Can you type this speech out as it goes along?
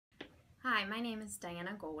Hi, my name is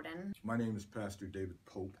Diana Golden. My name is Pastor David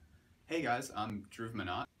Pope. Hey guys, I'm Drew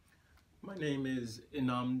Manott. My name is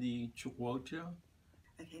Inamdi Chukwuocha.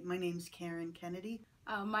 Okay, my name's Karen Kennedy.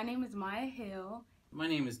 My name is Maya Hill. My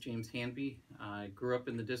name is James Hanby. I grew up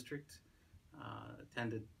in the district,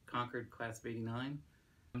 attended Concord class of '89.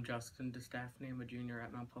 I'm Justin DeStaffney. I'm a junior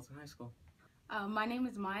at Mount Pleasant High School. My name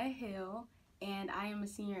is Maya Hill, and I am a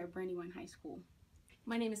senior at Brandywine High School.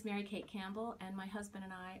 My name is Mary Kate Campbell, and my husband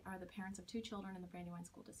and I are the parents of 2 children in the Brandywine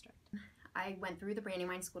School District. I went through the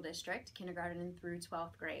Brandywine School District, kindergarten through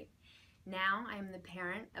 12th grade. Now I am the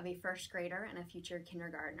parent of a 1st grader and a future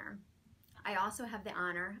kindergartner. I also have the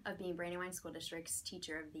honor of being Brandywine School District's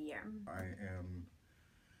Teacher of the Year. I am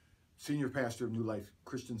Senior Pastor of New Life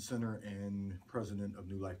Christian Center and President of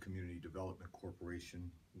New Life Community Development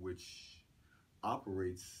Corporation, which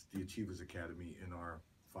operates the Achievers Academy in our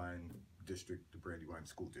fine district, the Brandywine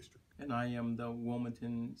School District. And I am the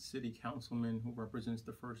Wilmington City Councilman who represents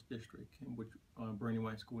the 1st District, in which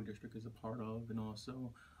Brandywine School District is a part of, and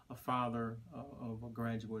also a father of a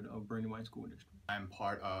graduate of Brandywine School District. I'm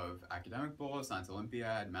part of Academic Bowl, Science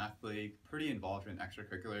Olympiad, Math League, pretty involved in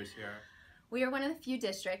extracurriculars here. We are one of the few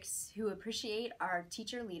districts who appreciate our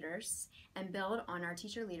teacher leaders and build on our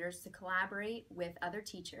teacher leaders to collaborate with other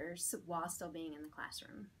teachers while still being in the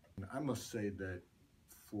classroom. And I must say that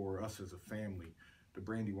for us as a family, the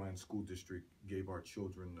Brandywine School District gave our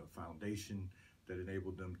children a foundation that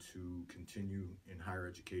enabled them to continue in higher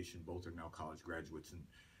education. Both are now college graduates and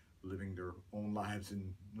living their own lives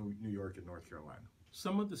in New York and North Carolina.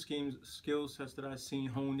 Some of the skill sets that I've seen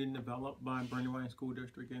honed and developed by Brandywine School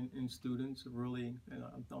District and students really,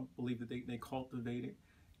 I don't believe that they cultivated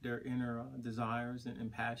their inner desires and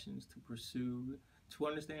passions to pursue, to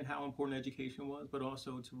understand how important education was, but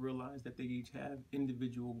also to realize that they each have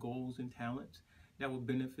individual goals and talents that would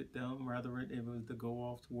benefit them, rather it was to go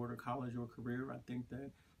off toward a college or career. I think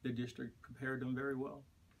that the district prepared them very well.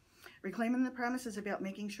 Reclaiming the Promise is about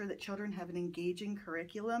making sure that children have an engaging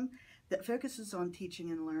curriculum that focuses on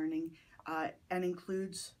teaching and learning and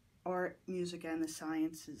includes art, music, and the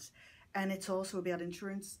sciences. And it's also about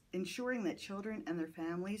ensuring that children and their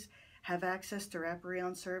families have access to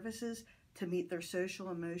wraparound services to meet their social,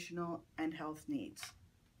 emotional, and health needs.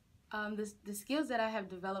 The skills that I have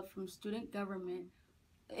developed from student government,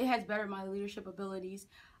 it has bettered my leadership abilities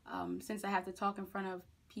since I have to talk in front of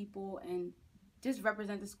people and just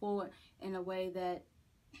represent the school in a way that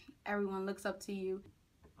everyone looks up to you.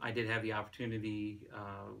 I did have the opportunity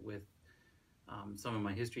with some of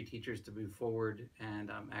my history teachers to move forward and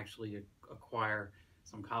actually acquire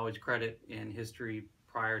some college credit in history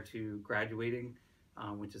prior to graduating,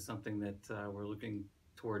 which is something that we're looking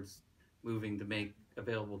towards moving to make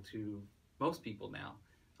available to most people now.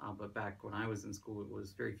 But back when I was in school, it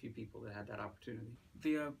was very few people that had that opportunity.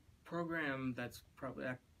 The program that's probably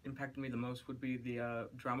impacted me the most would be the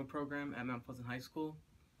drama program at Mount Pleasant High School.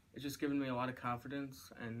 It's just given me a lot of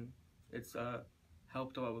confidence, and it's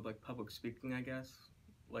helped a lot with like public speaking, I guess.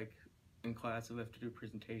 Like in class, if I have to do a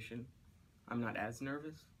presentation, I'm not as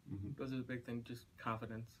nervous. Those are the big things, just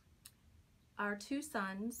confidence. Our 2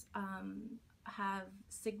 sons have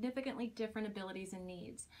significantly different abilities and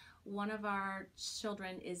needs. One of our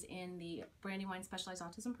children is in the Brandywine Specialized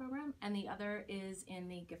Autism Program, and the other is in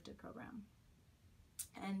the Gifted Program.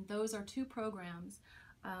 And those are 2 programs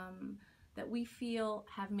that we feel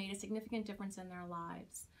have made a significant difference in their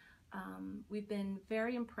lives. We've been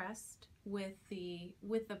very impressed with the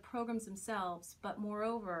programs themselves, but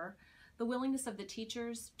moreover, the willingness of the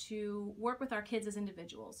teachers to work with our kids as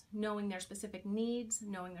individuals, knowing their specific needs,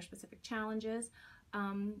 knowing their specific challenges,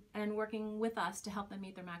 and working with us to help them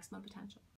meet their maximum potential.